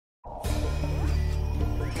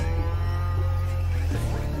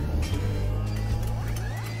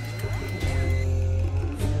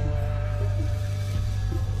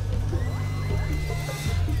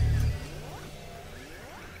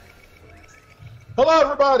Hello,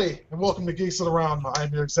 everybody, and welcome to Geeks Around.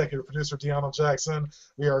 I'm your executive producer, DeAno Jackson.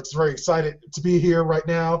 We are very excited to be here right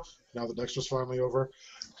now that Dexter's finally over,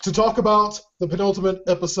 to talk about the penultimate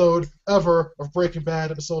episode ever of Breaking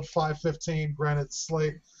Bad, episode 515, Granite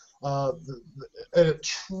State. A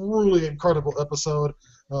truly incredible episode.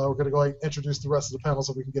 We're going to go ahead and introduce the rest of the panel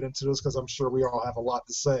so we can get into this, because I'm sure we all have a lot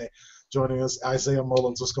to say. Joining us, Isaiah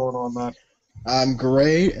Mullins. What's going on, man? I'm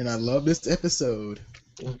great, and I love this episode.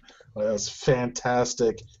 That's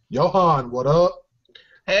fantastic. Johann, what up?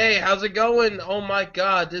 Hey, how's it going? Oh my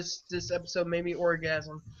god, this episode made me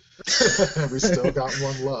orgasm. We still got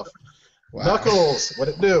one left. Wow. Knuckles, what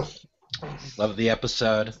it do? Love the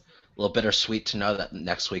episode. A little bittersweet to know that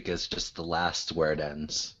next week is just the last where it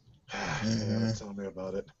ends. Yeah, tell me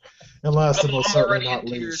about it. And last and most certainly not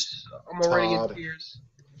least, I'm already Todd. in tears.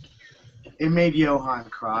 It made Johann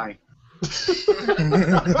cry.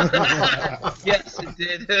 Yes, it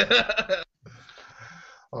did.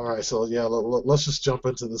 All right, so yeah, let's just jump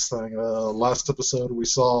into this thing. Last episode, we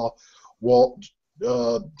saw Walt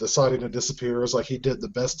deciding to disappear. It's like he did the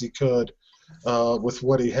best he could with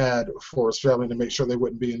what he had for his family to make sure they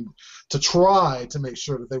wouldn't be to try to make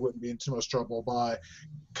sure that they wouldn't be in too much trouble by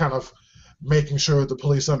kind of making sure the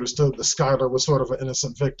police understood that Skyler was sort of an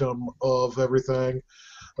innocent victim of everything.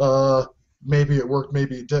 Maybe it worked,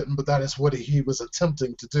 maybe it didn't, but that is what he was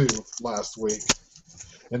attempting to do last week.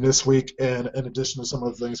 And this week, and in addition to some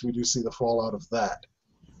of the things, we do see the fallout of that.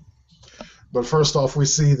 But first off, we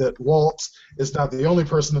see that Walt is not the only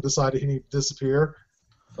person that decided he needed to disappear.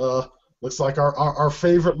 Looks like our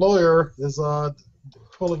favorite lawyer is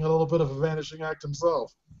pulling a little bit of a vanishing act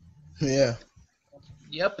himself. Yeah.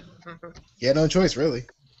 Yep. He had no choice, really.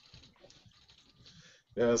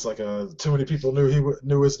 Yeah, it's like too many people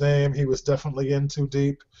knew his name. He was definitely in too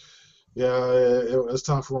deep. Yeah, it was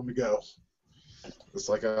time for him to go. It's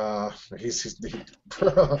like he's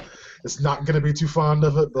not going to be too fond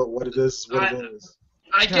of it, but what it is what it is.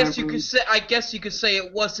 I guess you could say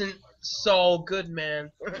it wasn't Saul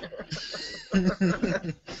Goodman.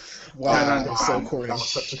 Wow, that's so corny. That was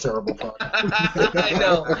such a terrible pun.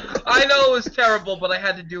 I know it was terrible, but I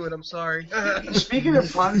had to do it. I'm sorry. Speaking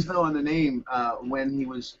of puns, though, on the name, when he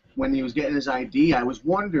was getting his ID, I was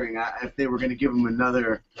wondering if they were going to give him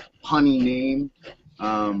another punny name,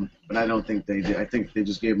 but I don't think they did. I think they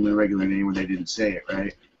just gave him the regular name when they didn't say it,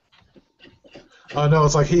 right? No,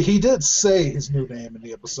 it's like he did say his new name in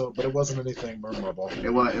the episode, but it wasn't anything memorable.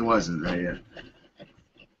 It wasn't, right? Yeah.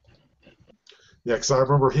 Yeah, because I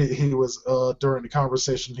remember he was during the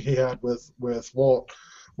conversation he had with Walt,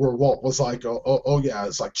 where Walt was like, oh yeah,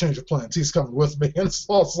 it's like change of plans. He's coming with me, and it's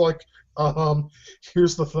like,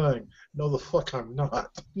 here's the thing. No, the fuck I'm not.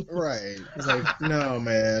 Right. It's like, no,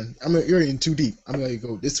 man. You're in too deep. I'm gonna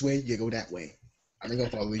go this way. You go that way. I'm gonna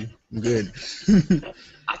follow you. I'm good.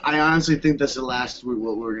 I honestly think that's the last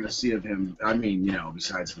what we're gonna see of him. I mean,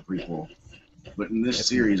 besides the prequel. But in this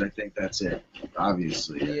series, I think that's it.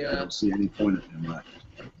 Obviously, Yeah. I don't see any point of him left.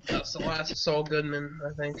 That's the last Saul Goodman,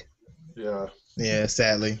 I think. Yeah. Yeah,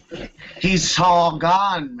 sadly. He's all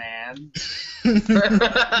gone, man.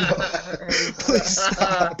 Please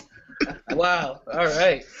stop. Wow. All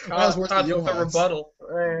right. That was worse than Todd with a Johann's. rebuttal.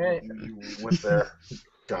 All right. You went there.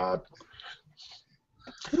 God.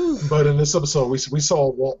 But in this episode, we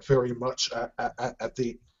saw Walt very much at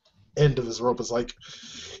the end of his rope. It's like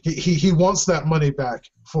he wants that money back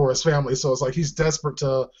for his family, so it's like he's desperate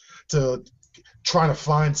to try to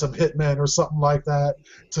find some hitmen or something like that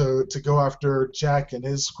to go after Jack and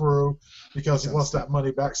his crew, because he wants that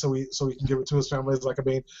money back so he can give it to his family. It's like, I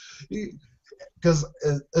mean, because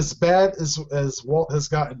as bad as Walt has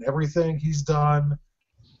gotten, everything he's done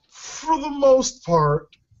for the most part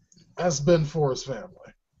has been for his family.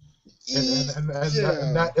 And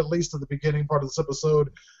that, at least at the beginning part of this episode,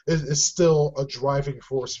 is still a driving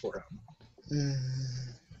force for him.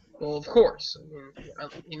 Well, of course. I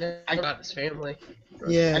mean, I got his family.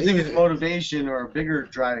 Yeah, I think his motivation or a bigger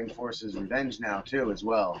driving force is revenge now too, as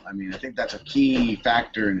well. I mean, I think that's a key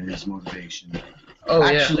factor in his motivation. Oh,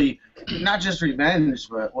 Actually, not just revenge,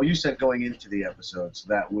 but you said going into the episode, so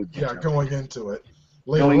that would be Going into it.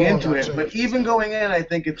 Later going on, into that it. changes. But even going in, I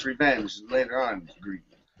think it's revenge. Later on, grief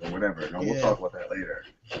or whatever. No, we'll talk about that later.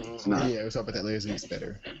 It's not. Yeah, we'll talk about that later, so it's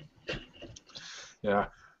better. Yeah.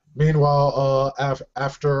 Meanwhile,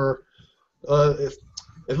 after it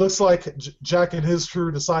looks like Jack and his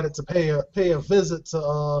crew decided to pay a visit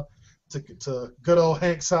to good old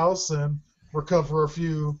Hank's house and recover a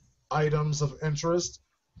few items of interest.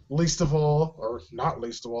 Least of all, or not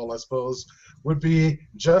least of all, I suppose, would be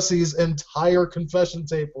Jesse's entire confession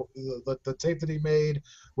tape, the tape that he made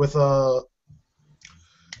with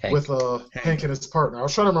with Hank and his partner. I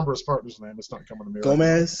was trying to remember his partner's name. It's not coming to me.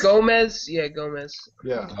 Gomez. Gomez. Yeah, Gomez.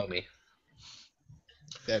 Yeah. Homie.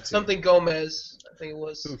 That's Something Gomez. I think it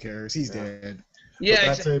was. Who cares? He's dead.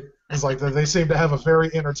 Yeah. That tape is like they seem to have a very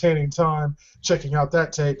entertaining time checking out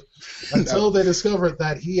that tape until they discovered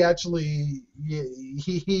that he actually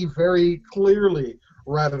he very clearly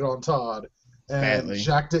ratted on Todd, and Badly.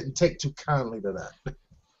 Jack didn't take too kindly to that.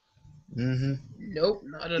 Mm-hmm. Nope,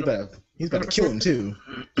 not at all. He's about to kill him too.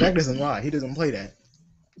 Jack doesn't lie. He doesn't play that.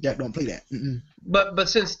 Jack don't play that. Mm-mm. But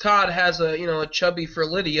since Todd has a chubby for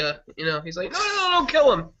Lydia, he's like, no, don't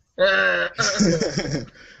kill him.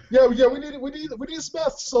 Yeah, we need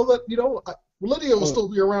Smith so that Lydia will still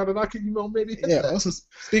be around and I can maybe hit that. Also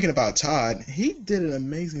speaking about Todd, he did an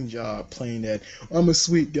amazing job playing that. I'm a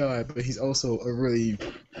sweet guy, but he's also a really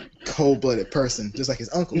cold-blooded person, just like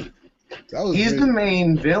his uncle. He's the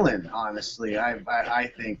main villain, honestly.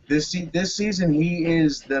 I think this season he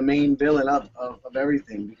is the main villain of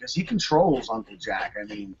everything because he controls Uncle Jack. I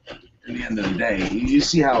mean, at the end of the day, you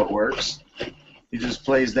see how it works. He just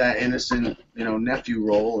plays that innocent, nephew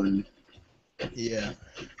role and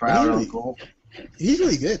proud uncle. He's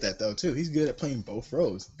really good at that though too. He's good at playing both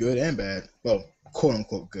roles, good and bad. Well, quote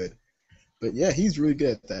unquote good. But yeah, he's really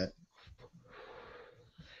good at that.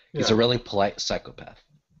 He's a really polite psychopath.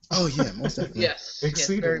 Oh yeah, most definitely. Yes.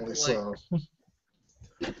 Exceedingly so.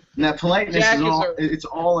 And that politeness Jack it's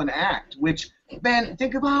all an act, which, man,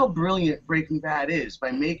 think about how brilliant Breaking Bad is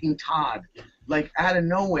by making Todd, like, out of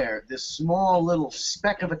nowhere, this small little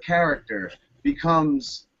speck of a character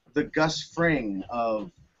becomes the Gus Fring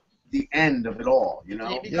of the end of it all, He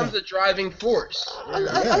becomes a driving force.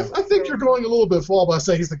 I think you're going a little bit far by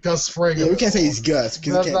saying he's the Gus Fring. Yeah, we can't say he's Gus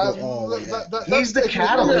because we can't go all the way back. He's the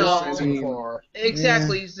catalyst.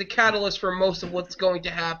 Exactly, he's the catalyst for most of what's going to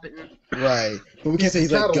happen. Right, but we can't say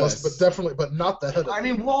he's like Gus. But not the head of it. I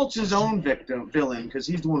mean, Walt's his own villain because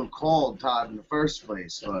he's the one who called Todd in the first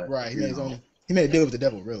place. But right, he made a deal with the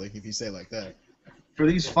devil, really, if you say it like that. For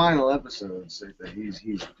these final episodes, he's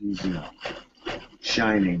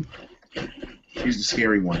shining. He's the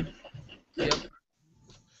scary one. Yep.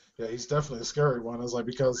 Yeah, he's definitely the scary one. It's like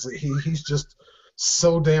because he's just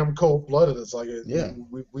so damn cold-blooded. It's like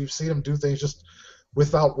we've seen him do things just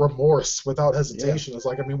without remorse, without hesitation. It's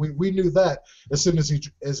like we knew that as soon as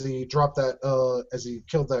he dropped that as he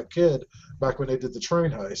killed that kid back when they did the train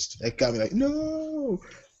heist. That got me like no.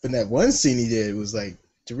 But that one scene he did was like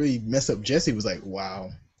to really mess up Jesse was like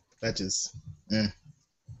wow, that just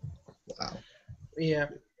wow. Yeah.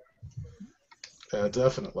 Yeah,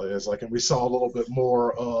 definitely. It's like, and we saw a little bit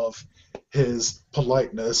more of his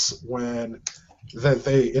politeness when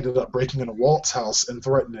they ended up breaking into Walt's house and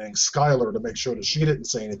threatening Skylar to make sure that she didn't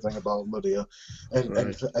say anything about Lydia, and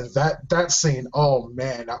that scene. Oh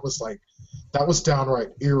man, that was downright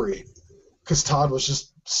eerie, because Todd was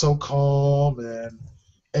just so calm and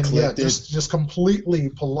just completely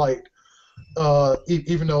polite.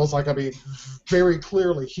 Even though it's like very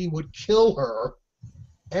clearly he would kill her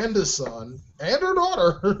and his son and her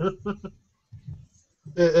daughter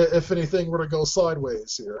if anything were to go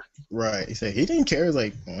sideways here. Right. He said he didn't care. He's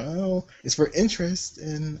like, well, it's for interest,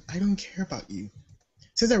 and I don't care about you.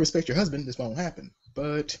 Since I respect your husband, this won't happen.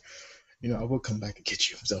 But I will come back and get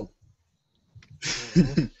you. So.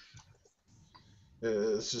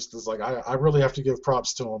 It's like I really have to give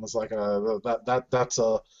props to him. It's like that's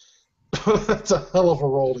a that's a hell of a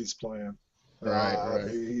role he's playing. Right. I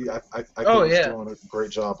think he's doing a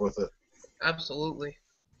great job with it. Absolutely.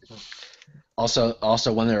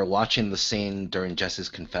 Also, when they were watching the scene during Jesse's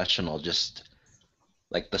confessional, just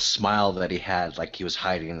like the smile that he had, like he was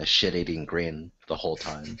hiding the shit-eating grin the whole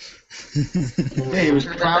time. Yeah, he was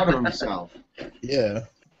proud of himself. Yeah.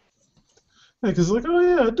 Because like, oh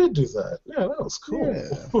yeah, I did do that. Yeah, that was cool.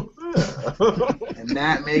 Yeah. And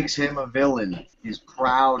that makes him a villain. He's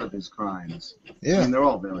proud of his crimes. Yeah. I mean, they're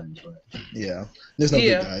all villains, but Yeah. There's no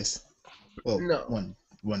good guys. Well, No.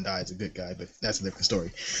 one guy is a good guy, but that's a different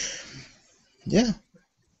story. Yeah.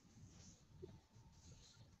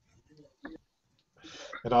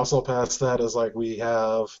 And also past that is like we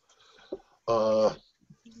have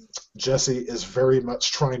Jesse is very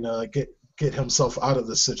much trying to get himself out of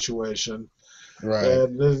this situation. Right.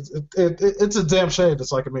 And it's a damn shame.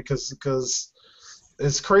 It's like, because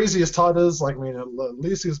as crazy as Todd is, like, at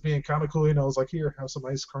least he was being kind of cool. It's like, here, have some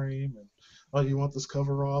ice cream, and oh, you want this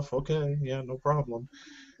cover off? Okay, yeah, no problem.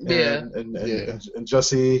 And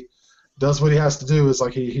Jesse does what he has to do. Is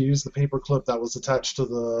like he used the paper clip that was attached to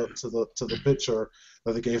the picture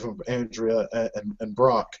that they gave him, Andrea and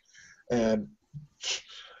Brock, and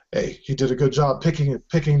hey, he did a good job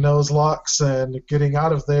picking those locks and getting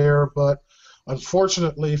out of there, but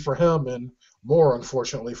unfortunately for him and more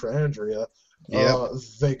unfortunately for Andrea,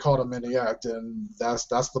 they caught him in the act, and that's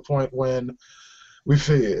the point when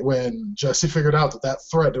when Jesse figured out that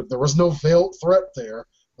threat, there was no veiled threat there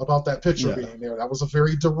about that picture being there. That was a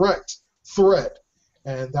very direct threat,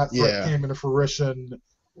 and that threat came into fruition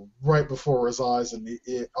right before his eyes, and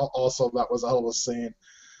also that was a hell of a scene.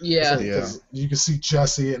 Yeah. Because you can see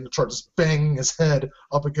Jesse in the truck just banging his head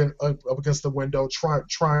up against the window,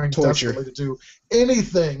 trying desperately to do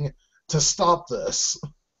anything to stop this.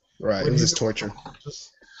 Right, it was just torture.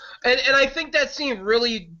 And I think that scene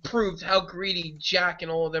really proved how greedy Jack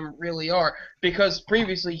and all of them really are, because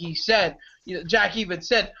previously he said, Jack even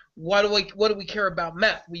said, what do we care about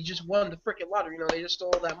meth? We just won the freaking lottery. They just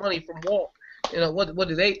stole all that money from Walt. What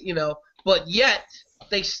do they? But yet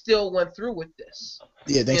they still went through with this.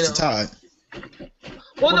 Yeah, thanks to Todd.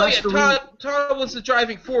 Todd was the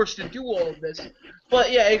driving force to do all of this.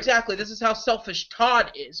 But yeah, exactly. This is how selfish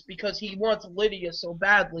Todd is, because he wants Lydia so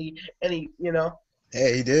badly, and he.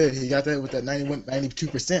 Hey, he did. He got that with that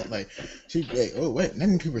 92%. Like, oh wait,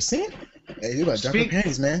 92%? Hey, you about to drop your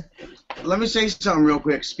panties, man. Let me say something real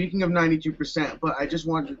quick. Speaking of 92%, but I just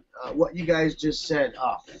wanted what you guys just said.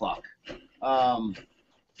 Oh fuck.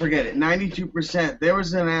 Forget it. 92%. There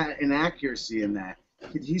was an inaccuracy in that.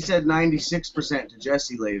 He said 96% to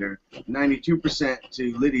Jesse later, 92%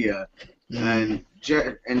 to Lydia, and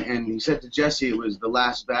he said to Jesse it was the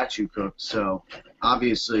last batch you cooked. So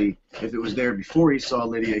obviously, if it was there before he saw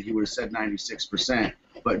Lydia, he would have said 96%.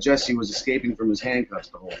 But Jesse was escaping from his handcuffs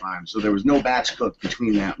the whole time, so there was no batch cooked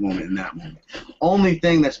between that moment and that moment. Only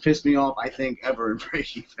thing that's pissed me off, I think, ever in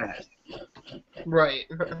Breaking Bad. Right.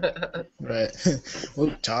 Right.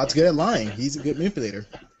 Well, Todd's good at lying. He's a good manipulator.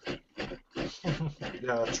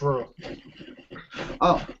 Yeah, true.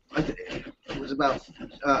 Oh, it was about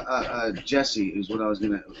Jesse is what I was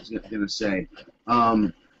gonna say.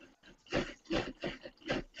 I'm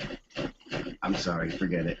sorry,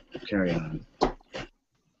 forget it. Carry on.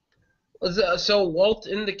 So Walt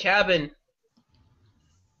in the cabin.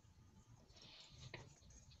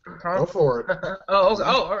 Go for it. All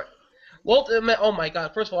right. Walt, oh my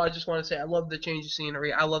God! First of all, I just want to say I love the change of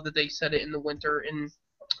scenery. I love that they set it in the winter in,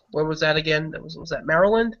 where was that again? Was that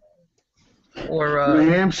Maryland? Or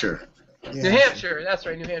New Hampshire. New Hampshire. That's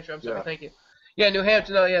right, New Hampshire. I'm sorry. Thank you. Yeah, New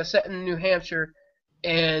Hampshire. No, yeah, set in New Hampshire,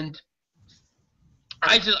 and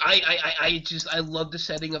I love the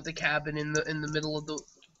setting of the cabin in the middle of the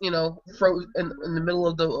in the middle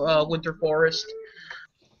of the winter forest.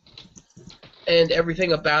 And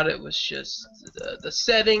everything about it was just the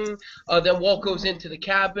setting. Then Walt goes into the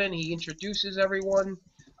cabin. He introduces everyone.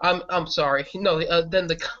 I'm sorry. No.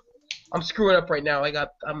 I'm screwing up right now.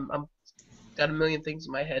 I'm got a million things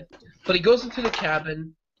in my head. But he goes into the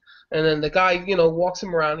cabin, and then the guy walks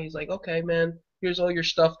him around. He's like, "Okay, man, here's all your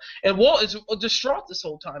stuff." And Walt is distraught this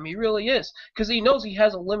whole time. He really is, because he knows he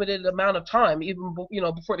has a limited amount of time, even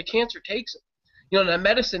before the cancer takes him. That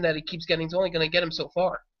medicine that he keeps getting is only going to get him so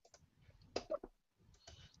far.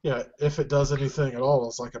 Yeah, if it does anything at all,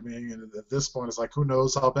 it's like, at this point, it's like, who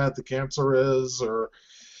knows how bad the cancer is or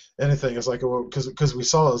anything. It's like, because we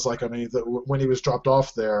saw, it's like, when he was dropped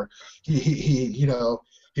off there, he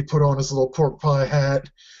put on his little pork pie hat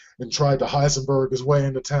and tried to Heisenberg his way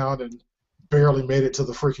into town and barely made it to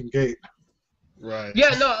the freaking gate. Right.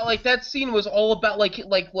 Yeah, no, like that scene was all about like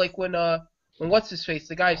when what's his face,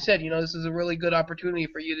 the guy said, this is a really good opportunity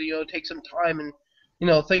for you to take some time and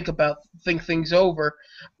think things over.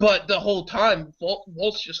 But the whole time,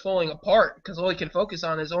 Walt's just falling apart, because all he can focus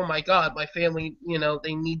on is, oh my God, my family,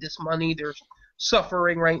 they need this money. They're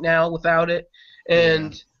suffering right now without it.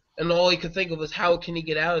 And all he could think of was, how can he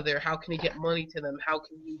get out of there? How can he get money to them? How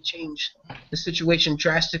can he change the situation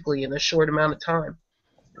drastically in a short amount of time?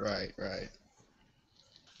 Right.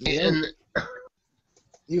 And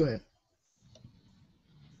you ahead.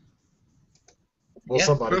 Well,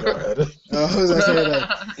 somebody go ahead.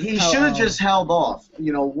 He should have just held off.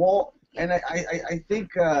 Walt, and I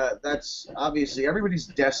think that's obviously everybody's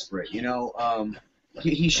desperate.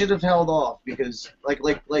 He should have held off, because like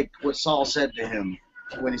what Saul said to him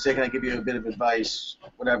when he said, "Can I give you a bit of advice?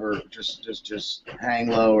 Whatever, just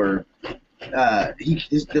hang low." Or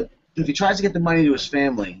if he tries to get the money to his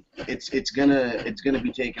family, it's gonna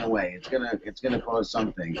be taken away. It's gonna cause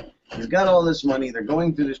something. He's got all this money. They're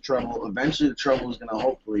going through this trouble. Eventually, the trouble is gonna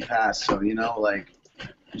hopefully pass. So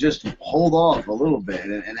just hold off a little bit.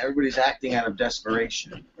 And everybody's acting out of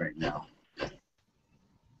desperation right now.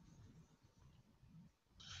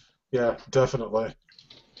 Yeah, definitely.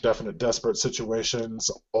 Definite desperate situations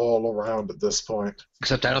all around at this point.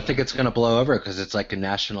 Except I don't think it's going to blow over, because it's like a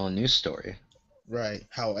national news story. Right.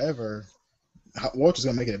 However, Walter's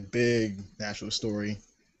gonna make it a big national story.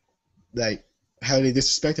 Like how they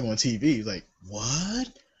disrespect him on TV. Like, what?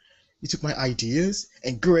 You took my ideas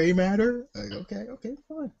and gray matter? Like, okay,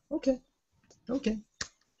 fine, okay. Don't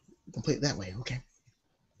play it that way, okay.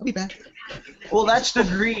 I'll be back. Well, that's the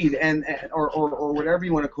greed or whatever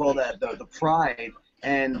you want to call that, the pride.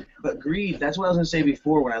 But greed, that's what I was going to say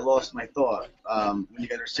before when I lost my thought. When you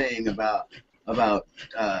guys were saying about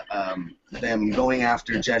them going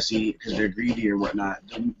after Jesse because they're greedy or whatnot.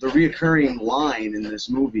 The reoccurring line in this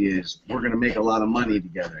movie is, we're going to make a lot of money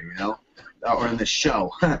together, you know? Or in the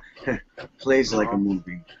show. Plays like a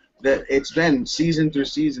movie. It's been season through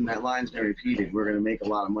season, that line's been repeated. We're going to make a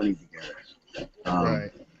lot of money together.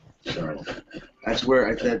 Right. So that's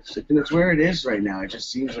where that's where it is right now. It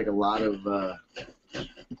just seems like a lot of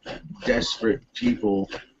desperate people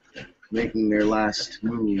making their last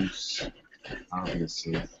moves,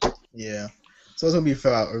 obviously. Yeah. So it's gonna be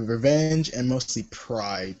about revenge and mostly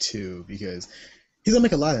pride too, because he's gonna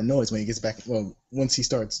make a lot of noise when he gets back. Well, once he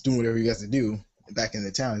starts doing whatever he has to do back in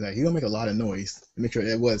the town, he's gonna make a lot of noise to make sure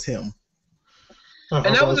it was him.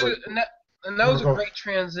 And that was a great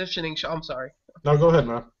transitioning shot. I'm sorry. No, go ahead,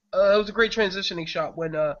 man. It was a great transitioning shot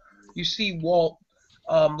when you see Walt,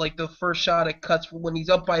 like the first shot it cuts when he's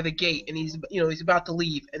up by the gate and he's about to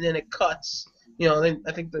leave, and then it cuts. Then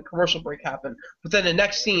I think the commercial break happened. But then the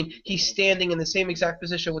next scene, he's standing in the same exact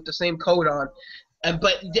position with the same coat on,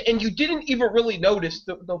 and you didn't even really notice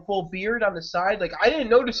the full beard on the side. Like I didn't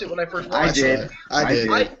notice it when I first watched it. I did.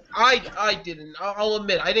 I didn't. I'll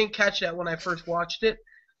admit I didn't catch that when I first watched it.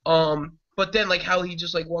 But then, like, how he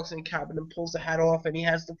just, like, walks in the cabin and pulls the hat off and he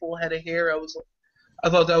has the full head of hair, I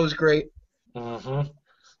thought that was great. Mm-hmm.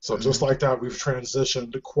 So just like that, we've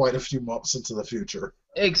transitioned quite a few months into the future.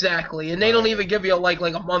 Exactly. And they don't even give you, like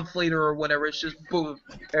a month later or whatever. It's just, boom,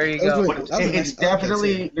 there you go. It's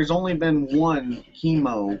definitely, there's only been one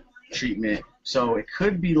chemo treatment, so it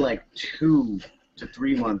could be, like, 2 to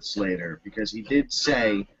 3 months later, because he did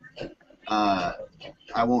say, I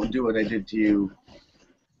won't do what I did to you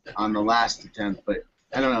on the last attempt, but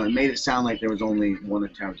I don't know. It made it sound like there was only one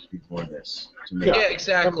attempt before this. To me. Yeah,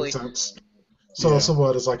 exactly. That makes sense. So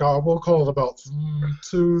what? It's like, we'll call it about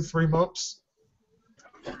 2-3 months.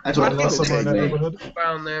 That's what Unless somewhere in that neighborhood.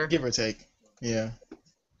 Around there. Give or take. Yeah.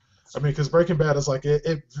 I mean, because Breaking Bad is like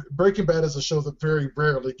Breaking Bad is a show that very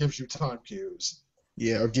rarely gives you time cues.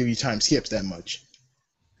 Yeah, or give you time skips that much.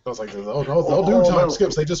 I was like, oh no, they'll do time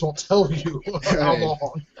skips. They just won't tell you how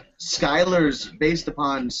long. Skyler's, based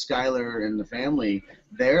upon Skyler and the family,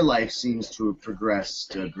 their life seems to have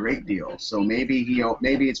progressed a great deal. So maybe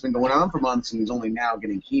it's been going on for months and he's only now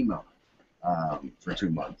getting chemo for 2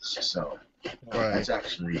 months. So that's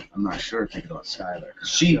actually, I'm not sure thinking about Skyler.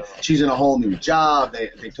 She's in a whole new job.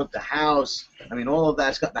 They took the house. I mean, all of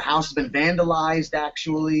that's got, the house has been vandalized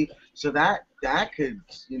actually. So that could,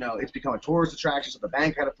 it's become a tourist attraction, so the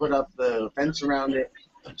bank had to put up the fence around it.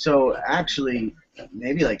 So actually,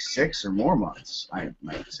 maybe like 6 or more months, I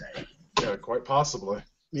might say. Yeah, quite possibly.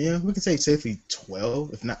 Yeah, we can say safely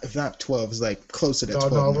 12. If not 12, it's like closer to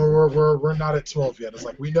 12. No, we're not at 12 yet. It's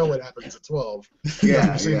like we know what happens at 12.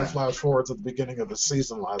 Yeah, we've seen the flash forwards at the beginning of the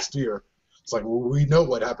season last year. It's like we know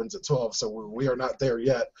what happens at 12, so we are not there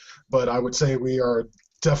yet. But I would say we are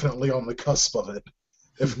definitely on the cusp of it,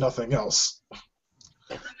 if nothing else.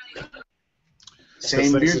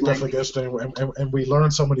 Same beard definitely interesting, and we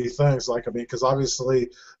learn so many things. Like, I mean, because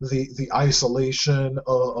obviously the isolation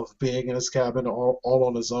of being in his cabin all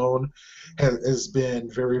on his own has been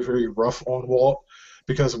very, very rough on Walt.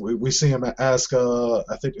 Because we see him ask,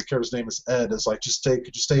 I think the character's name is Ed. It's like, just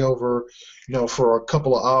stay over, for a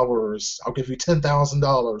couple of hours. I'll give you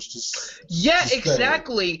 $10,000. Yeah,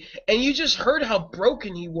 exactly. And you just heard how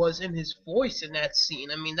broken he was in his voice in that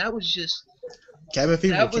scene. I mean, that was just. Cabin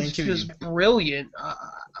fever that can't was kill just you. brilliant.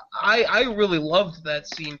 I really loved that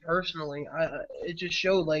scene personally. It just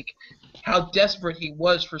showed like how desperate he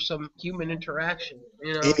was for some human interaction.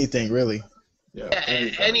 Anything really. Yeah,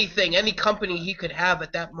 anything, any company he could have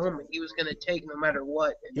at that moment, he was gonna take no matter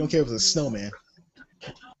what. You don't care if it's a snowman.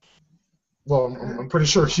 Well, I'm pretty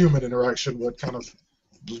sure human interaction would kind of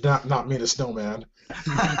not mean a snowman.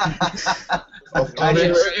 You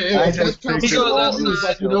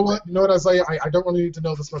know what, Isaiah? I don't really need to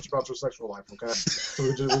know this much about your sexual life, okay? So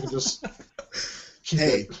we can just keep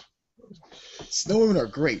it. Snowwomen are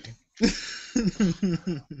great.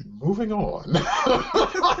 Moving on.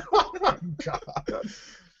 God.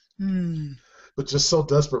 But just so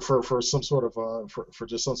desperate for some sort of for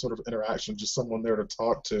just some sort of interaction, just someone there to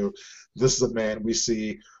talk to. This is a man we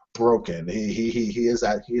see broken. He is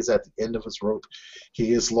at the end of his rope.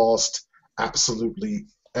 He has lost absolutely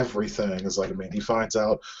everything. It's like, I mean, he finds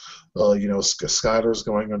out, Skylar's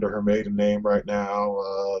going under her maiden name right now.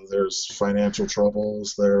 There's financial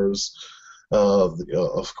troubles. There's,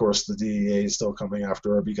 of course, the DEA is still coming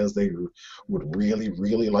after her because they would really,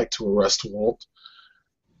 really like to arrest Walt.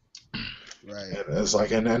 Right. And it's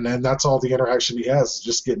like, and that's all the interaction he has,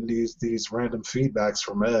 just getting these random feedbacks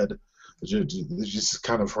from Ed, just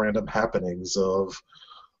kind of random happenings of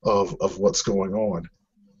what's going on.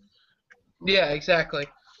 Yeah, exactly.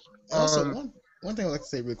 Also, one thing I'd like to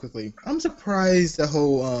say really quickly, I'm surprised the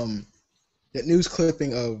whole that news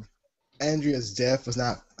clipping of Andrea's death was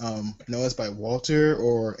not noticed by Walter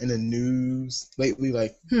or in the news lately.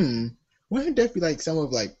 Like, wouldn't her death be like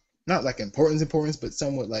somewhat like not like importance, but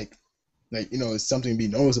somewhat like it's something to be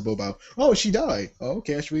noticeable about. Oh, she died. Oh,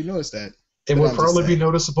 okay, I should really notice that. It would probably be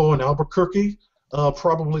noticeable in Albuquerque.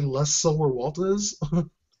 Probably less so where Walt is.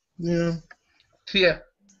 Yeah. Yeah.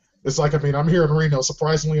 It's like, I mean, I'm here in Reno.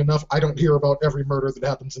 Surprisingly enough, I don't hear about every murder that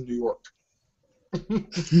happens in New York.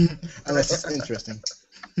 Unless it's interesting.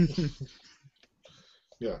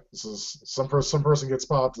 Yeah, this is some person gets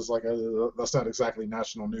popped. It's like that's not exactly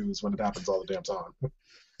national news when it happens all the damn time.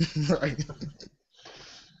 Right.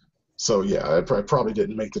 So yeah, I probably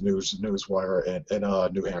didn't make the news wire in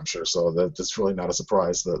New Hampshire. So that's really not a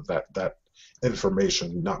surprise that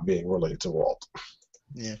information not being related to Walt.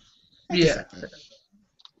 Yeah. Yeah.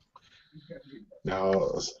 Now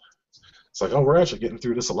it's like, oh, we're actually getting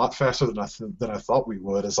through this a lot faster than I thought we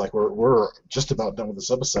would. It's like we're just about done with this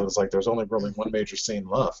episode. It's like there's only really one major scene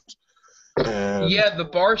left. And yeah, the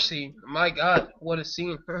bar scene. My God, what a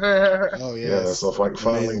scene! Oh yeah. Yeah, so if like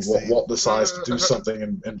finally Walt decides to do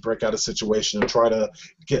something and break out a situation and try to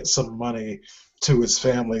get some money to his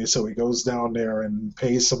family, so he goes down there and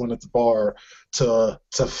pays someone at the bar to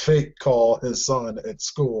fake call his son at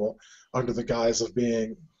school under the guise of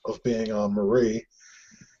being Marie,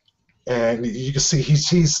 and you can see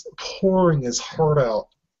he's pouring his heart out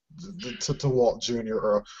to Walt Jr.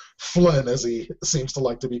 or Flynn, as he seems to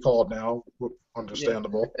like to be called now.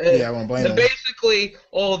 Understandable. Yeah, I won't blame him. And basically,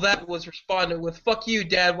 all of that was responded with, "Fuck you,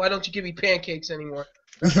 Dad. Why don't you give me pancakes anymore?"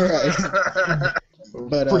 Right.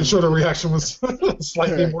 But pretty sure the reaction was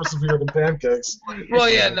slightly more severe than pancakes. Well,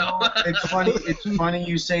 yeah, no. It's funny. It's funny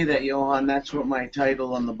you say that, Johann. That's what my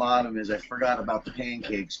title on the bottom is. I forgot about the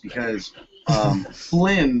pancakes because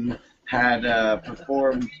Flynn had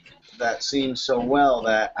performed that scene so well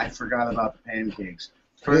that I forgot about the pancakes.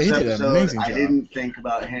 First he did an episode, amazing I job. didn't think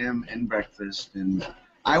about him and breakfast, and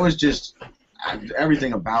I was just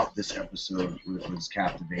everything about this episode was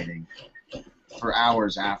captivating. For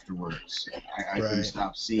hours afterwards, I couldn't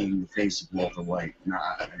stop seeing the face of Walter White.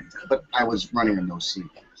 But I was running a no sleep.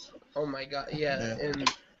 Oh my God, yeah. And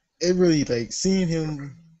it really like seeing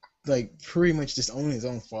him like pretty much just own his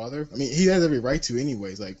own father. I mean, he has every right to,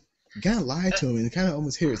 anyways. Like, you kind of lied to him and kind of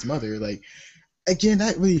almost hear his mother. Like, again,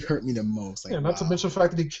 that really hurt me the most. Like, yeah, not to mention the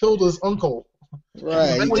fact that he killed his uncle.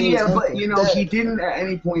 Right. Well, yeah, but he didn't at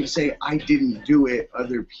any point say, "I didn't do it.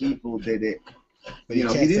 Other people did it." But he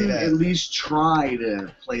didn't at least try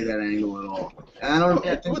to play that angle at all. And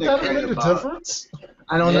I think Would that that have made a difference?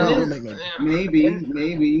 I don't Yeah, know. it would make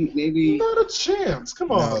Maybe. Not a chance. Come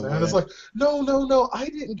on, man. It's like, no, I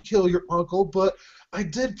didn't kill your uncle, but I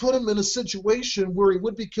did put him in a situation where he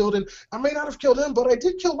would be killed, and I may not have killed him, but I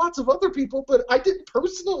did kill lots of other people, but I didn't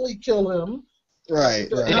personally kill him. Right.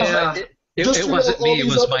 yeah. It wasn't me. It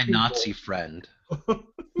was my Nazi friend.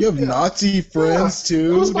 You have Nazi friends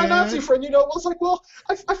too. It was my Dan? Nazi friend, It was like, well,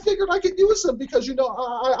 I figured I could use him because,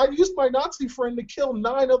 I used my Nazi friend to kill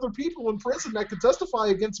 9 other people in prison that could testify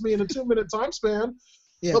against me in a 2-minute time span.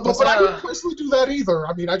 Yeah, but I didn't personally do that either.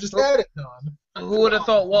 I mean, I just had it done. Who would have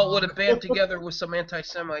thought Walt would have banded together with some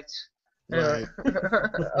anti-Semites? Right.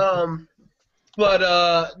 But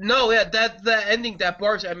no, yeah, that ending, that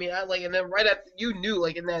bar. I mean, and then right after you knew,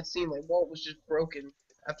 like in that scene, like Walt was just broken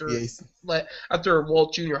after after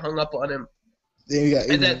Walt Jr. hung up on him. Then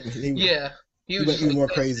he went even more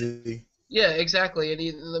crazy. Yeah, exactly, and he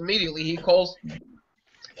immediately he calls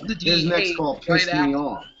the DEA. His next call pissed me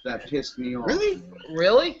off. That pissed me off. Really?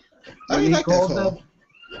 Really? I didn't like that call.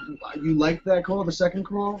 You liked that call, the second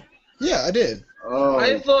call? Yeah, I did. Oh,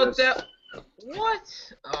 I thought that.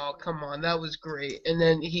 What? Oh, come on, that was great. And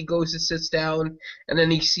then he goes and sits down, and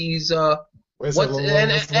then he sees Let's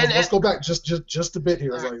go back just a bit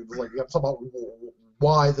here. It's like you have to talk about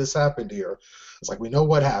why this happened here. It's like we know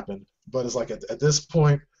what happened, but it's like at this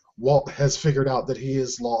point, Walt has figured out that he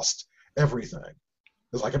has lost everything.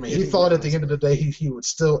 It's like, I mean, he thought at the end of the day he would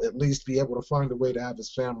still at least be able to find a way to have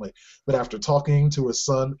his family. But after talking to his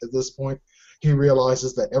son at this point, he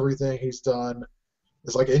realizes that everything he's done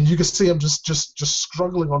It's like, and you can see him just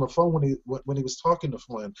struggling on the phone when he was talking to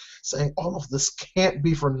Flynn, saying all of this can't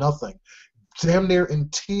be for nothing. Damn near in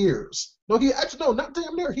tears. No, not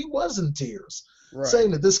damn near. He was in tears,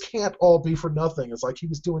 saying that this can't all be for nothing. It's like he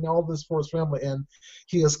was doing all this for his family, and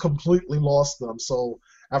he has completely lost them. So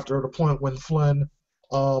after the point when Flynn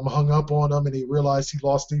hung up on him and he realized he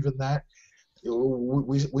lost even that,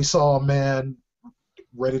 we saw a man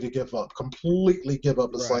ready to give up, completely give up.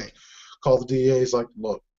 It's like, call the DA. He's like,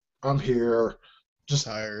 look, I'm here. Just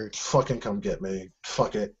tired. Fucking come get me.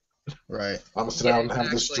 Fuck it. Right. I'm gonna sit down and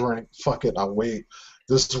have this drink. Fuck it. I'll wait.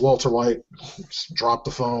 This is Walter White. Just drop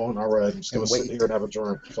the phone. All right. I'm just gonna sit here and have a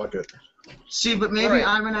drink. Fuck it. See, but maybe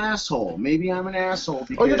I'm an asshole. Maybe I'm an asshole.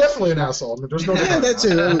 Oh, you're definitely an asshole. I mean, there's no doubt. That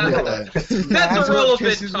too. That's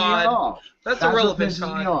irrelevant, Todd. That's irrelevant,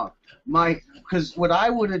 Todd. Because what I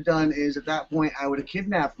would have done is, at that point, I would have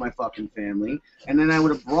kidnapped my fucking family, and then I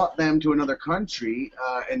would have brought them to another country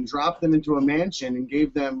and dropped them into a mansion and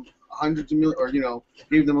gave them hundreds of million, or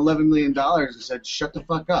gave them $11 million and said, "Shut the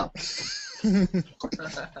fuck up."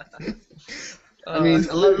 I mean,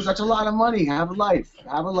 that's a lot of money. Have a life,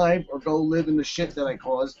 or go live in the shit that I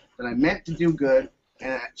caused, that I meant to do good,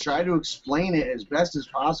 and I try to explain it as best as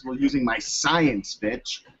possible using my science,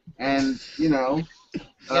 bitch, and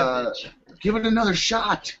give it another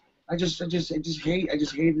shot. I just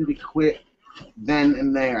hated to be quit then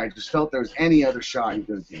and there. I just felt there was any other shot you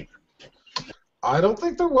could have taken. I don't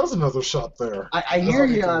think there was another shot there. I hear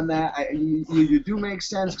you on that. You do make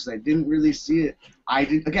sense, because I didn't really see it.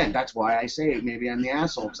 Again, that's why I say maybe I'm the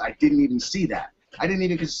asshole, because I didn't even see that. I didn't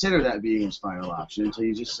even consider that being his final option until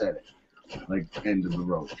you just said it. Like, end of the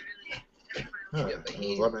road.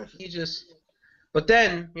 He just... But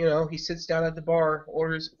then, he sits down at the bar,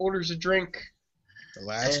 orders a drink. The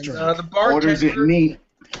last drink. The bartender... Orders it neat.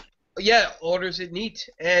 Yeah, orders it neat.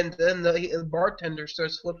 And then the bartender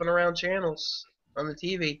starts flipping around channels on the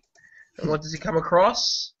TV. And what does he come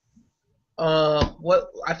across?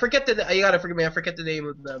 I forget you gotta forgive me, I forget the name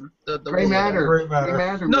of them. The Gray Matter.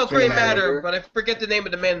 No, Gray Matter, but I forget the name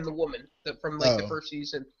of the man and the woman from the first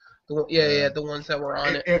season. The ones that were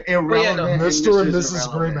on it. Irrelevant. Mr. and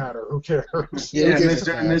Mrs. Gray Matter. Who cares? Yeah,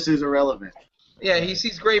 Mr. and Mrs. Irrelevant. Yeah, he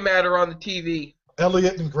sees Gray Matter on the TV.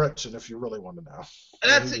 Elliot and Gretchen, if you really want to know.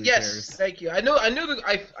 That's it. Yes, thank you. I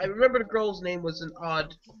I remember the girl's name was an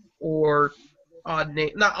odd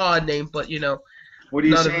name, not odd name, but What are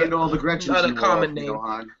you saying to all the Gretchens? Not a common name.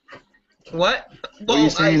 Johann? What? What are you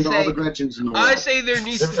saying to all the Gretchens in the world? I say there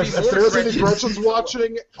needs to be more If there's any Gretchens. Gretchens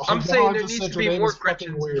watchens, I'm saying there needs to be more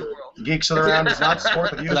Gretchens in the world. Geeks Around does not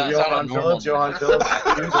support the views of Johann Phillips. Johann Phillips.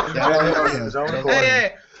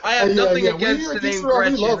 Hey, I have nothing against the name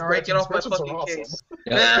Gretchen. All right, get off my fucking case.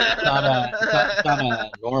 Yeah, it's not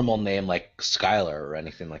a normal name like Skylar or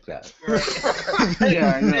anything like that.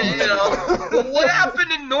 Yeah, I know. What happened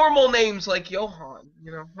to normal names like Johann?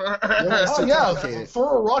 Oh yeah, throw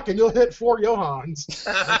a rock and you'll hit 4 Johanns.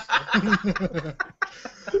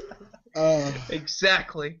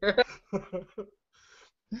 Exactly.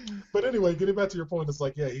 But anyway, getting back to your point, it's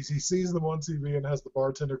like, yeah, he sees them on TV and has the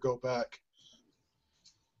bartender go back.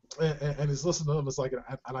 And he's listening to them. It's like,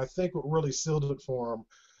 and I think what really sealed it for him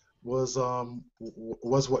was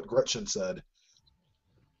what Gretchen said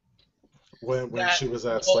when she was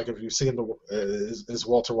asked, like, have you seen is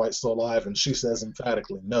Walter White still alive? And she says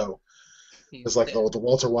emphatically, no. It's like the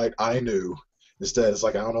Walter White I knew is dead. It's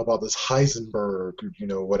like, I don't know about this Heisenberg,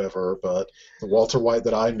 whatever, but the Walter White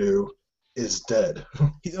that I knew is dead.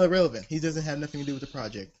 He's irrelevant. He doesn't have nothing to do with the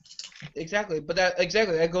project. Exactly, but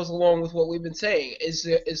that goes along with what we've been saying. Is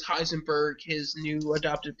Heisenberg his new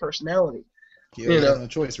adopted personality? He has no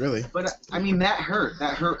choice, really. But I mean, that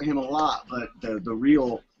hurt him a lot. But the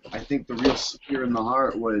real spear in the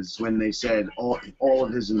heart was when they said all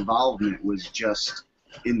of his involvement was just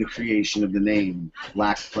in the creation of the name.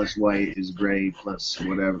 Black plus white is gray plus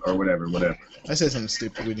whatever. I said something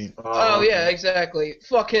stupid. We need. Oh yeah, exactly.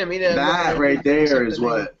 Fuck him. That right there is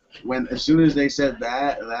what. As soon as they said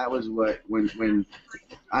that was when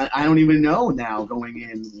I don't even know now going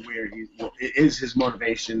in where is his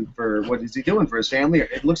motivation for what is he doing for his family?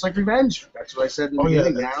 It looks like revenge. That's what I said in the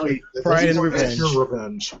beginning. Now pride and revenge. Pure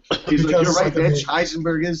revenge. He's like, you're right, bitch.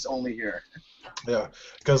 Heisenberg is only here. Yeah,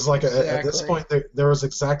 because at this point there was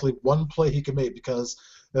exactly one play he could make, because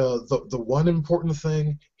the one important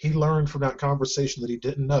thing he learned from that conversation that he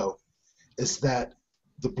didn't know is that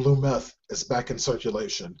the blue meth is back in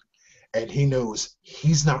circulation, and he knows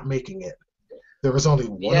he's not making it. There is only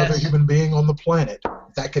one other human being on the planet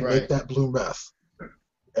that can make that blue meth.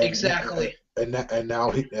 Exactly. And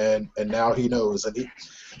now he knows, and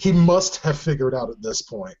he must have figured out at this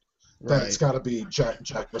point that it's got to be Jack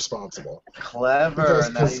responsible. Clever.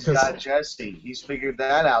 And now he's got Jesse. He's figured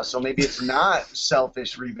that out. So maybe it's not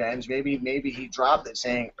selfish revenge. Maybe he dropped it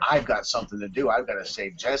saying, I've got something to do. I've got to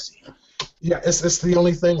save Jesse. Yeah, it's the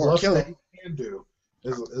only thing left that he can do.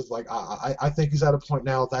 Is like I think he's at a point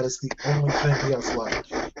now that is the only thing he has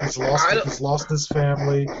left. He's lost his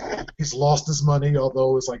family, he's lost his money.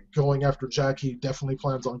 Although it's like going after Jack, he definitely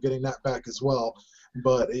plans on getting that back as well.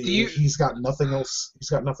 But he's got nothing else. He's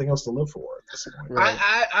got nothing else to live for at this point. Right.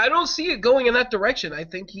 I don't see it going in that direction. I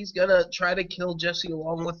think he's gonna try to kill Jesse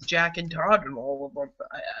along with Jack and Todd and all of them.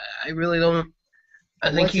 I really don't.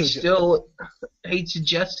 I think he still hates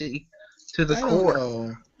Jesse to the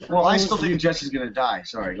core. Well, I still think Jesse's gonna die.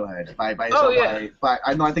 Sorry, go ahead. I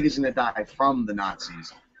think he's gonna die from the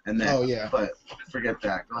Nazis. And then, but forget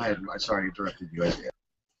that. Go ahead. I'm sorry I interrupted you.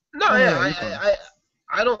 No,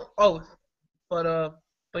 I don't. Oh, but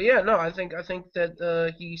yeah, no. I think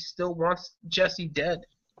that he still wants Jesse dead.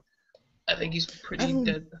 I think he's pretty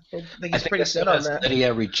dead. I think he's pretty set on that. If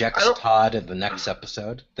Lydia rejects Todd in the next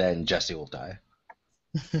episode, then Jesse will die.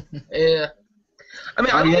 Yeah. I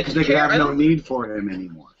mean, I don't think they could have no need for him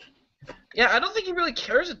anymore. Yeah, I don't think he really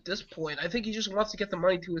cares at this point. I think he just wants to get the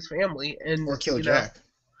money to his family and or kill Jack.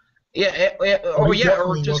 Or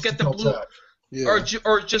just get the blue,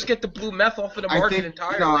 or just get the blue meth off of the market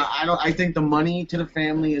entirely. I think the money to the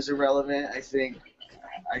family is irrelevant. I think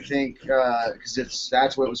because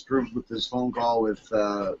that's what was proved with this phone call with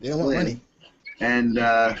they don't want money, and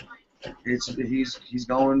he's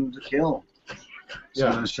going to kill. He's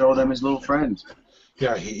going to show them his little friend.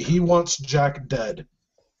 Yeah, he wants Jack dead.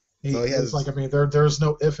 It's like, I mean, there's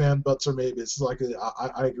no if, and, buts, or maybe. It's like,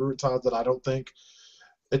 I agree with Todd that I don't think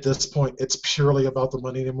at this point it's purely about the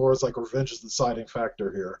money anymore. It's like revenge is the deciding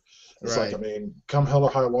factor here. It's like, I mean, come hell or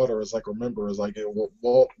high water, it's like, remember, it's like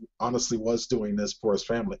Walt honestly was doing this for his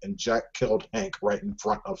family, and Jack killed Hank right in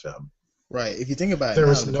front of him. Right. If you think about it,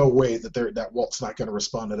 there is no way that Walt's not going to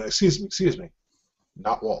respond to that. Excuse me,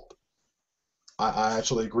 not Walt. I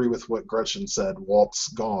actually agree with what Gretchen said. Walt's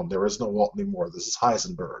gone. There is no Walt anymore. This is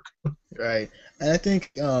Heisenberg. Right. And I think,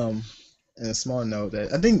 in a small note,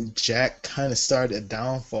 that I think Jack kind of started a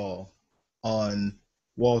downfall on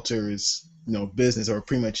Walter's, business, or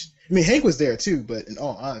pretty much. I mean, Hank was there too, but in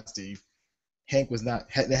all honesty, Hank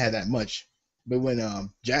hadn't had that much. But when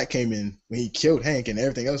Jack came in, when he killed Hank and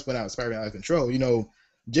everything else went spiraling out of control,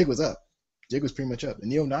 Jig was up. Jig was pretty much up. The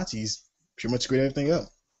neo-Nazis pretty much screwed everything up.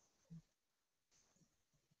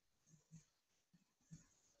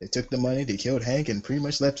 They took the money, they killed Hank, and pretty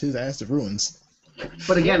much left his ass to ruins.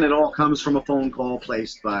 But again, it all comes from a phone call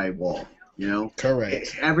placed by Walt.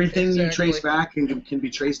 Correct. Everything you trace back can be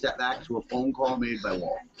traced back to a phone call made by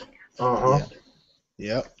Walt.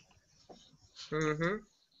 Yep. Mhm.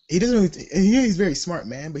 He doesn't really. He's a very smart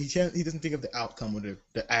man, but he doesn't think of the outcome of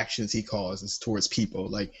the actions he causes towards people.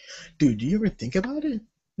 Like, dude, do you ever think about it?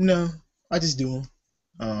 No, I just do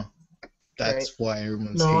them. That's why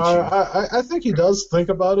everyone's hates you. I think he does think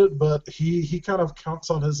about it, but he kind of counts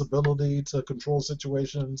on his ability to control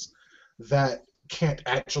situations that can't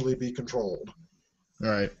actually be controlled. All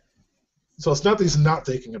right. So it's not that he's not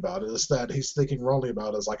thinking about it; it's that he's thinking wrongly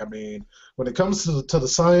about it. It's like, I mean, when it comes to the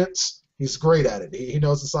science, he's great at it. He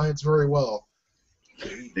knows the science very well.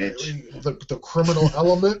 The criminal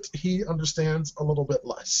element, he understands a little bit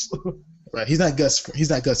less. Right. He's not Gus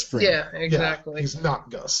Fring. Yeah, exactly. Yeah, he's not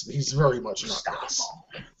Gus. He's very much not Gus.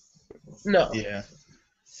 No. Yeah.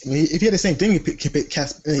 I mean, if he had the same thing, if he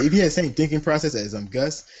had the same thinking process as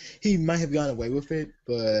Gus, he might have gone away with it.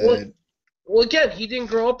 But well, again, he didn't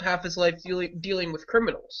grow up half his life dealing with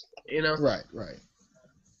criminals. Right.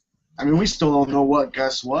 I mean, we still don't know what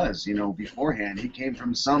Gus was. Beforehand, he came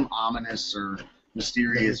from some ominous or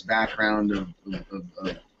mysterious background of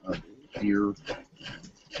fear.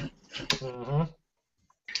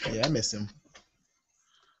 Yeah, I miss him.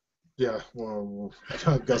 Yeah, well,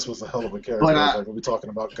 Gus was a hell of a character. But, we'll be talking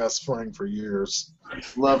about Gus Fring for years.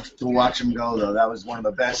 Loved to watch him go, though. That was one of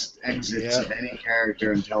the best exits of any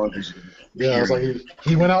character in television. Yeah, it was like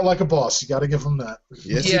he went out like a boss. You got to give him that.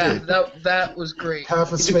 Yes, he did. that was great.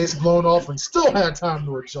 Half his face blown off and still had time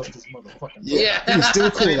to adjust his motherfucking. Yeah, he was still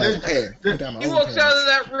cool. He walks out of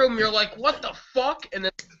that room, you're like, what the fuck? And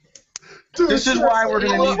then. Dude, this is why we're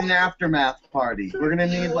going to need an aftermath party. We're going to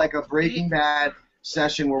need like a Breaking Bad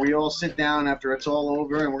session where we all sit down after it's all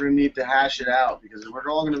over, and we're going to need to hash it out because we're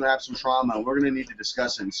all going to have some trauma. And we're going to need to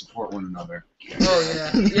discuss it and support one another. Oh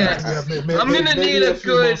yeah. I'm going to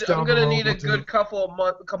need a good couple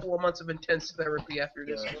of months of intense therapy after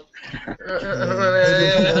this one.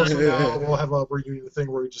 We'll have a reunion thing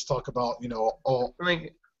where we just talk about all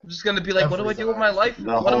I'm just gonna be like, what do I do with my life? The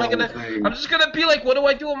What am I whole gonna? thing. I'm just gonna be like, what do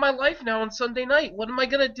I do with my life now on Sunday night? What am I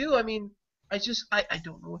gonna do? I mean, I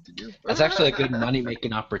don't know what to do. That's actually a good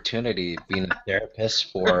money-making opportunity, being a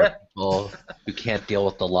therapist for people who can't deal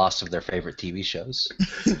with the loss of their favorite TV shows.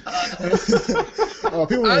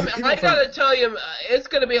 I gotta tell you, it's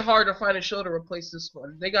gonna be hard to find a show to replace this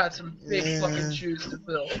one. They got some big fucking shoes to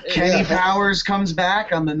fill. Kenny Powers comes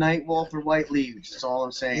back on the night Walter White leaves. That's all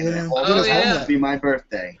I'm saying. Yeah. August will be my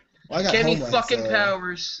birthday. Well, I got Kenny Homeland, fucking so,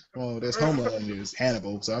 Powers. Well, there's Homeland and there's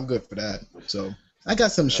Hannibal, so I'm good for that. So I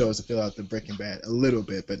got some shows to fill out the Breaking Bad a little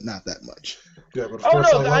bit, but not that much. Yeah, but Oh,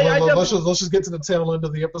 first, no, let's just get to the tail end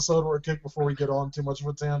of the episode real quick before we get on too much of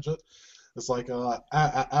a tangent. It's like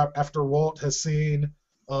after Walt has seen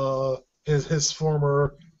his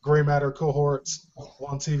former gray matter cohorts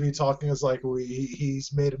on TV talking, it's like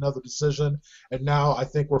he's made another decision, and now I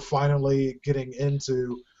think we're finally getting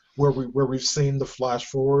into where we've seen the flash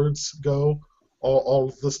forwards go all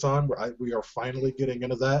of this time. We are finally getting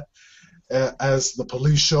into that. As the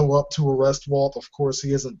police show up to arrest Walt, of course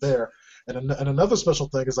he isn't there. And another special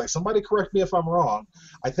thing is, like, somebody correct me if I'm wrong,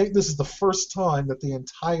 I think this is the first time that the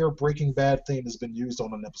entire Breaking Bad theme has been used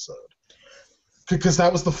on an episode. Because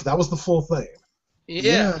that was the full thing.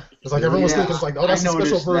 Yeah. It's like everyone's thinking, it's like, oh, that's a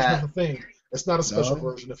special version that. of the theme. It's not a special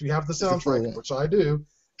version. If you have the soundtrack, which I do,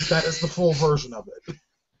 that is the full version of it.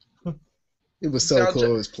 It was so cool. It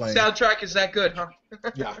was playing. Soundtrack is that good, huh?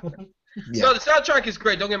 Yeah. Yeah. No, the soundtrack is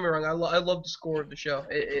great. Don't get me wrong. I love the score of the show.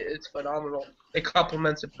 It's phenomenal. It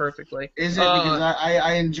complements it perfectly. Is it because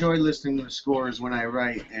I enjoy listening to the scores when I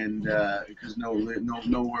write, and because no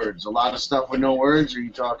words. A lot of stuff with no words. Or are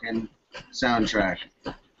you talking soundtrack?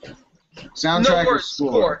 Soundtrack No or words.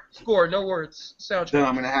 score? Score. No words. Soundtrack. Then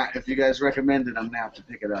I'm gonna have. If you guys recommend it, I'm gonna have to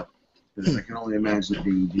pick it up because I can only imagine it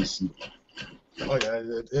being decent. Oh yeah,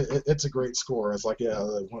 it's a great score. It's like a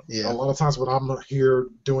lot of times when I'm here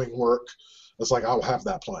doing work, it's like I'll have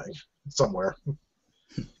that playing somewhere.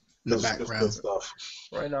 In the background. Good stuff.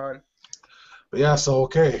 Right on. But yeah, so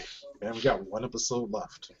okay, man, we got one episode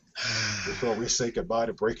left before we say goodbye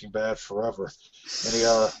to Breaking Bad forever.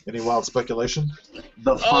 Any wild speculation?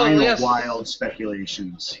 The final wild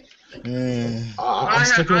speculations. I'm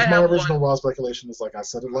sticking with my original wild speculation. Is like I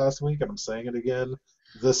said it last week, and I'm saying it again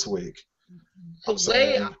this week.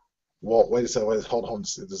 Walt, wait a second. Hold on.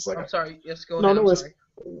 Just a second. I'm sorry. Yes, go ahead. No,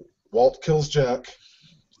 Walt kills Jack.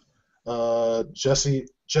 Jesse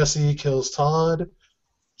kills Todd.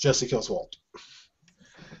 Jesse kills Walt.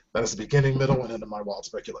 That is the beginning, middle, and end of my wild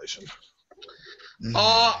speculation.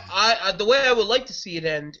 The way I would like to see it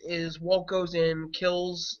end is Walt goes in,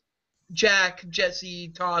 kills Jack,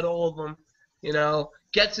 Jesse, Todd, all of them. You know,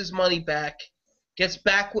 gets his money back, gets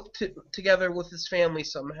back together with his family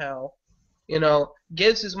somehow. You know,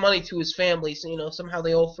 gives his money to his family. So, you know, somehow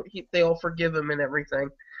they all forgive him and everything,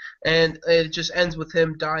 and it just ends with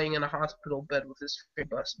him dying in a hospital bed with his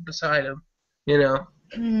family beside him. You know.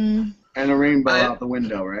 And a rainbow out the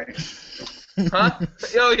window, right? Huh?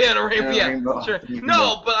 Oh yeah, and a rainbow. And a Yeah, rainbow. sure.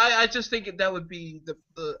 No, but I just think that would be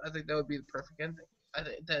I think that would be the perfect ending. I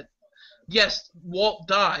think that yes, Walt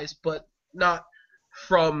dies, but not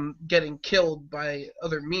from getting killed by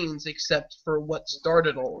other means, except for what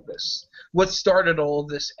started all of this. What started all of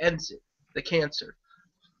this ends it. The cancer.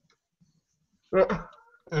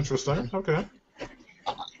 Interesting. Okay.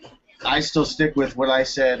 I still stick with what I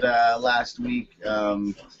said last week.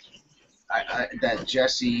 That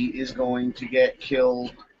Jesse is going to get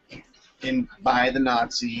killed by the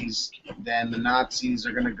Nazis. Then the Nazis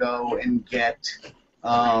are going to go and get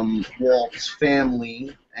Walt's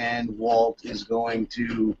family, and Walt is going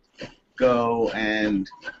to go and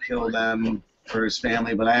kill them for his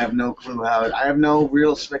family. But I have no clue how. I have no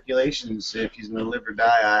real speculations if he's going to live or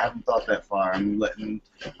die. I haven't thought that far. I'm letting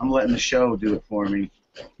the show do it for me.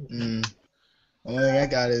 The only thing I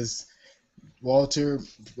got is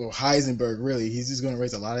Heisenberg, really. He's just going to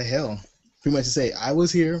raise a lot of hell. Pretty much to say, I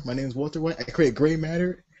was here, my name is Walter White, I create gray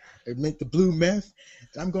matter, I make the blue meth,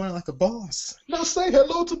 and I'm going like a boss. Now say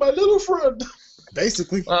hello to my little friend.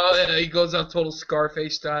 Basically. Yeah, he goes out total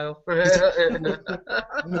Scarface style. I'm going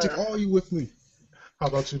to take all you with me. How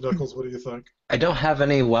about you, Knuckles? What do you think? I don't have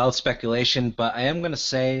any wild speculation, but I am going to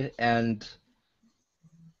say, and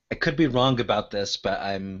I could be wrong about this, but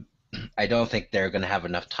I don't think they're going to have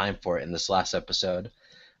enough time for it in this last episode.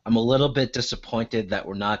 I'm a little bit disappointed that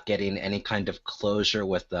we're not getting any kind of closure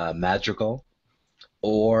with Madrigal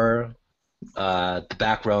or the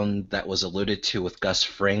background that was alluded to with Gus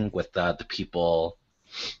Fring with the people,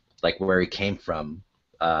 like where he came from.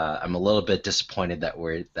 I'm a little bit disappointed that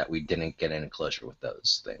we didn't get any closure with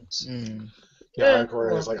those things. Yeah, I Yeah, agree.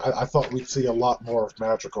 well. It's like I thought we'd see a lot more of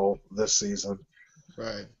Magical this season.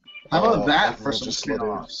 Right. How about that and for we'll some just let it-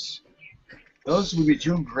 spin-offs? Those would be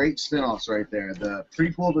two great spin-offs right there. The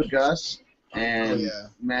prequel to Gus and Oh, yeah.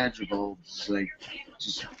 Magical, like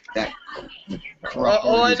just that All corrupt I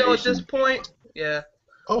know at this organization. point, yeah.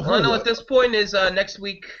 Oh, All I hell know yeah. at this point is next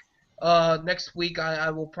week. Next week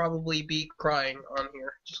I will probably be crying on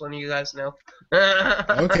here. Just letting you guys know.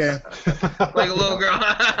 Okay. Like a little girl.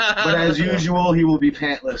 But as usual, he will be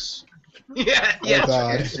pantless. Yeah, Oh, yeah.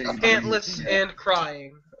 God. Pantless and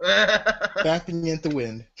crying. Backing into the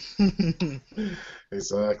wind.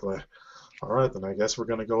 Exactly. All right, then I guess we're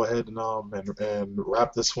gonna go ahead and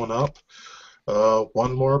wrap this one up.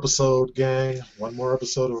 One more episode, gang. One more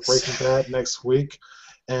episode of Breaking Bad next week.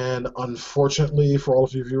 And unfortunately, for all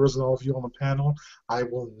of you viewers and all of you on the panel, I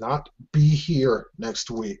will not be here next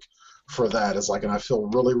week for that. And I feel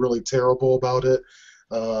really, really terrible about it.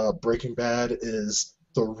 Breaking Bad is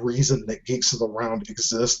the reason that Geeks of the Round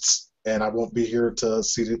exists, and I won't be here to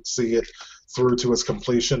see it through to its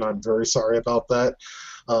completion. I'm very sorry about that.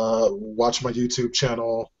 Watch my YouTube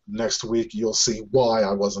channel next week. You'll see why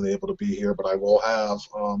I wasn't able to be here, but I will have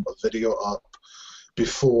a video up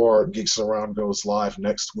before Geeks Around goes live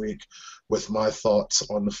next week with my thoughts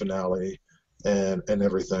on the finale and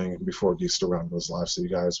everything before Geeks Around goes live, so you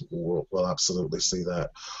guys will absolutely see that.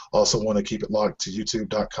 Also want to keep it logged to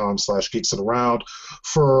youtube.com/geeksaround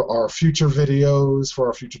for our future videos, for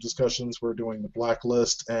our future discussions. We're doing the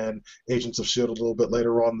Blacklist and Agents of S.H.I.E.L.D. a little bit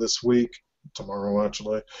later on this week, tomorrow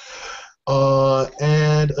actually.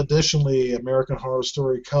 And additionally, American Horror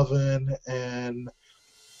Story Coven and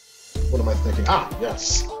what am I thinking?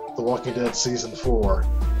 Yes, The Walking Dead Season 4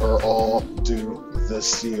 are all due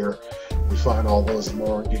this year. You find all those and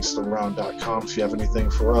more on geeksaround.com. If you have anything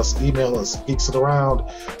for us, email us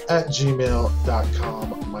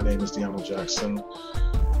geeksaround@gmail.com. My name is DeAno Jackson,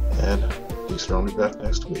 and Geeks Around will be back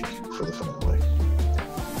next week for the finale.